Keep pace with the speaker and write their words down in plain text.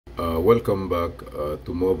Welcome back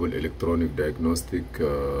to Mobile Electronic Diagnostic.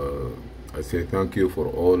 I say thank you for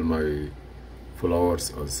all my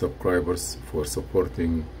followers and subscribers for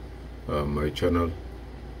supporting my channel.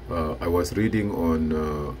 I was reading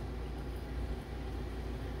on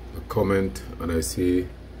a comment and I see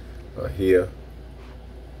here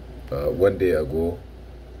 1 day ago,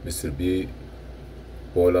 Mr. B.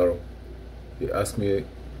 Bowler, he asked me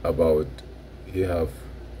about he have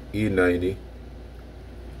E90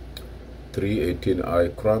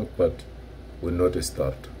 318i crank but will not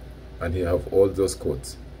start, and he have all those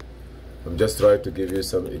codes. I'm just trying to give you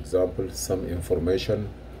some examples, some information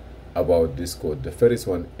about this code. The first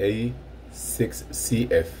one,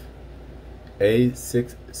 A6CF.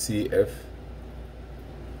 A6CF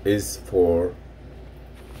is for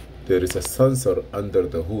there is a sensor under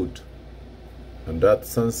the hood, and that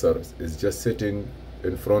sensor is just sitting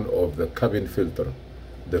in front of the cabin filter,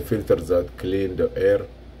 the filter that clean the air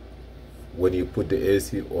when you put the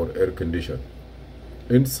AC or air condition.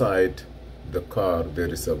 Inside the car there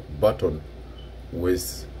is a button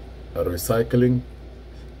with a recycling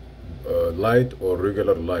light or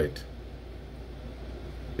regular light.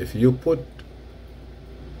 If you put,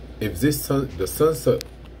 if this sensor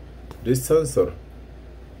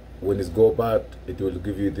when it go bad, it will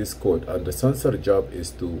give you this code, and the sensor job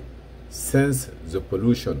is to sense the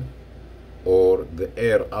pollution or the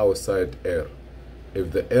air outside air.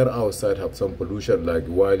 If the air outside have some pollution, like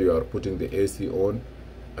while you are putting the AC on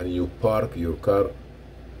and you park your car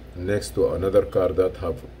next to another car that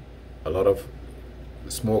have a lot of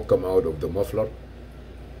smoke come out of the muffler,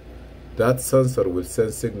 that sensor will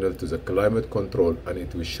send signal to the climate control and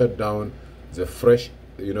it will shut down the fresh,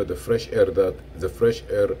 the fresh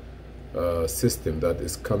air system that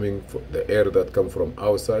is coming, the air that come from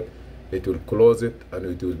outside. It will close it and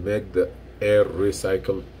it will make the air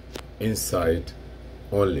recycle inside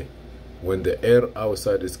only. When the air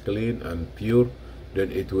outside is clean and pure,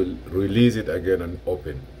 then it will release it again and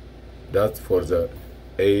open. That's for the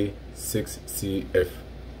A6CF.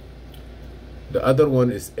 The other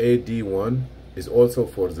one is AD1, is also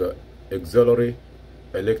for the auxiliary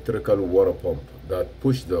electrical water pump that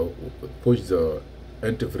push the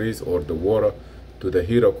antifreeze or the water to the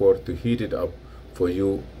heater core to heat it up for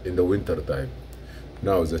you in the winter time.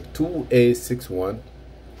 Now the 2A61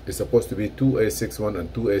 is supposed to be 2A61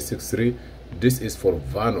 and 2A63. This is for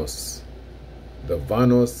Vanos, the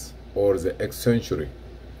Vanos or the Accessories.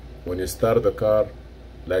 When you start the car,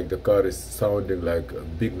 like the car is sounding like a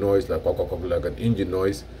big noise, like an engine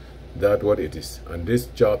noise, that's what it is. And this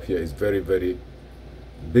job here is very, very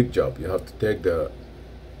big job. You have to take the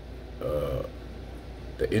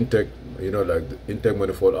intake, like the intake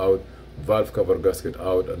manifold out, valve cover gasket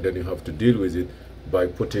out, and then you have to deal with it by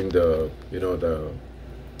putting the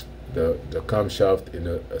camshaft in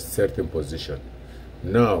a certain position.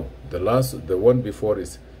 Now the one before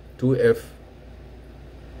is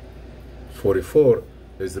 2F44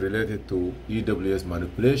 is related to EWS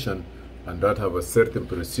manipulation, and that have a certain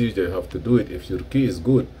procedure you have to do it. If your key is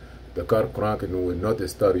good, the car crank and will not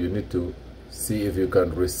start, you need to see if you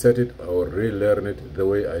can reset it or relearn it the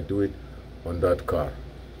way I do it on that car.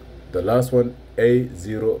 The last one,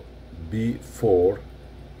 A0B4.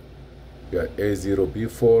 Yeah,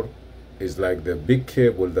 A0B4 is like the big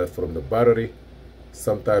cable that from the battery,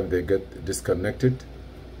 sometimes they get disconnected,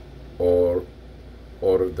 or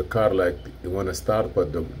the car, like you want to start,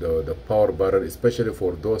 but the power battery, especially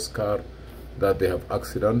for those cars that they have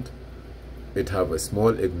accident, it have a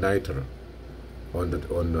small igniter on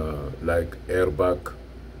like airbag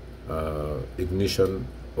ignition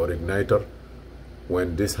or igniter.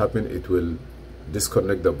 When this happen, it will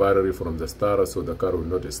disconnect the battery from the starter, so the car will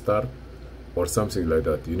not start or something like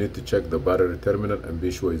that. You need to check the battery terminal and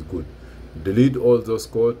be sure it's good. Delete all those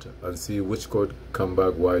codes and see which code come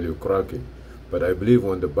back while you're cranking. But I believe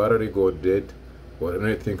when the battery go dead or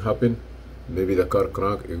anything happen, maybe the car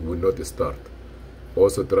crank, it will not start.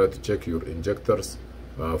 Also try to check your injectors,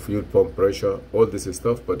 fuel pump pressure, all this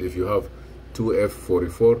stuff. But if you have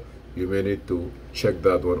 2F44, you may need to check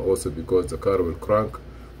that one also, because the car will crank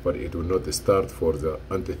but it will not start for the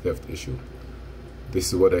anti-theft issue. This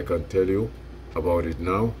is what I can tell you about it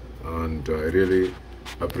now, and I really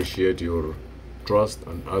appreciate your trust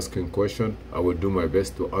and asking question. I will do my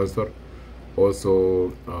best to answer.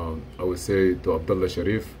 Also, I will say to Abdullah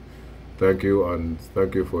Sharif, thank you, and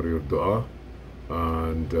thank you for your dua.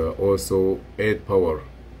 And also 8 Power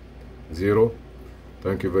 0,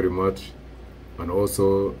 thank you very much. And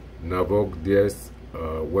also Navog DS,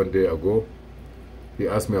 1 day ago, he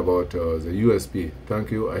asked me about the USB.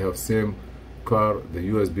 Thank you. I have same car, the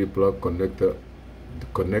USB plug connector,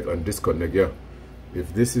 connect and disconnect. Yeah,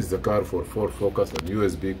 If this is the car for Ford Focus and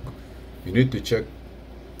USB, you need to check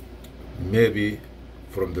maybe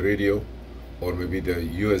from the radio, or maybe the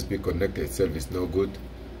USB connector itself is no good.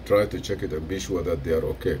 Try to check it and be sure that they are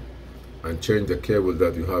okay, and change the cable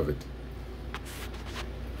that you have it.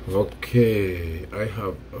 Okay, I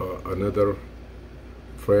have another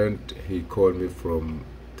friend. He called me from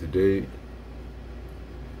today.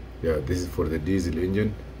 Yeah, this is for the diesel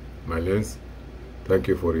engine, my lens. Thank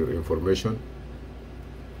you for your information.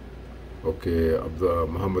 Okay,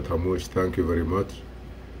 Muhammad Hamoush, thank you very much.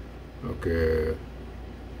 Okay,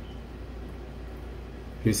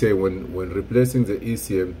 he said when replacing the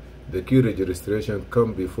ECM, the key registration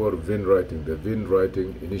come before VIN writing. The VIN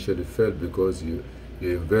writing initially failed because you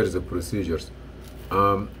invert the procedures.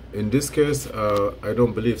 In this case, I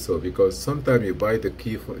don't believe so, because sometimes you buy the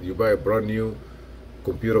key you buy a brand new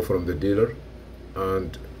computer from the dealer,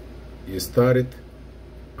 and you start it,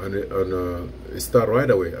 and it start right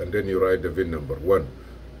away, and then you write the VIN number. One,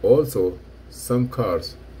 also some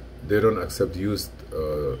cars, they don't accept used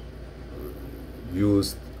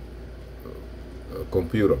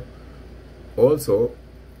computer. Also,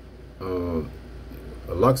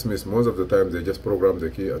 locksmiths, most of the time they just program the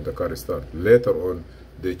key and the car start. Later on,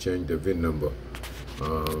 they change the VIN number.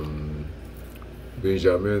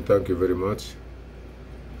 Benjamin, thank you very much.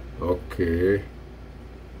 Okay,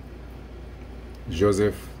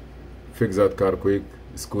 Joseph, fix that car quick,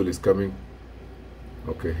 school is coming.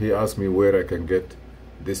 Okay, he asked me where I can get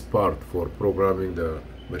this part for programming the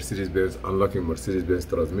Mercedes-Benz, unlocking Mercedes-Benz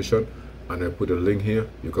transmission, and I put a link here.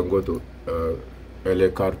 You can go to LA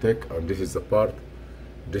Car Tech, and this is the part.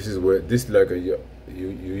 This is where this, like you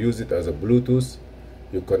use it as a Bluetooth.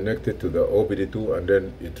 You connect it to the OBD2, and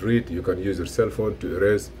then it read. You can use your cell phone to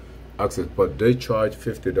erase access, but they charge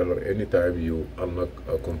 $50 anytime you unlock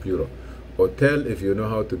a computer. Hotel, if you know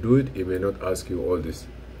how to do it, he may not ask you all this.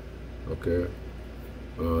 Okay,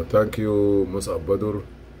 thank you, Musab Badur.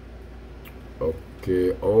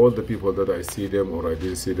 Okay, all the people that I see them or I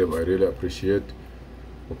didn't see them, I really appreciate.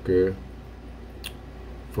 Okay,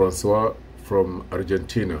 Francois from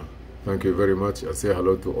Argentina, thank you very much. I say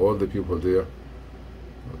hello to all the people there.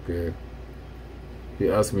 Okay, he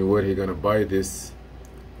asked me where he gonna buy this.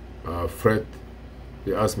 Fred,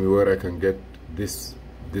 he asked me where I can get this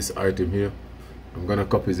item here. I'm gonna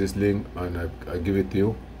copy this link and I give it to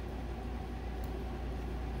you.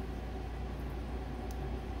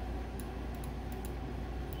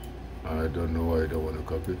 I don't know why I don't want to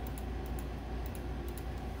copy.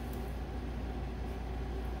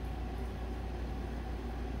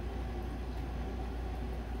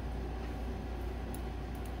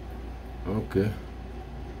 Okay.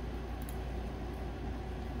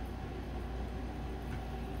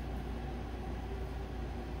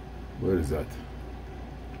 Where is that?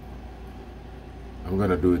 I'm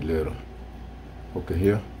gonna do it later. Okay,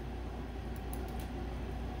 here.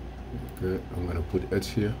 Okay, I'm gonna put H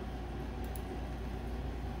here.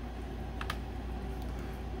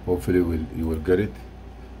 Hopefully you will get it.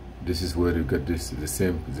 This is where you get this the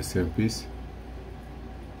same piece.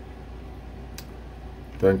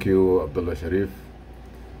 Thank you, Abdullah Sharif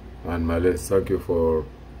and Malay. Thank you for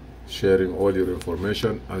sharing all your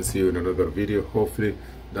information, and see you in another video. Hopefully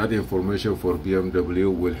that information for BMW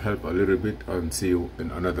will help a little bit, and see you in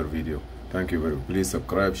another video. Thank you very much. Please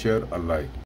subscribe, share and like.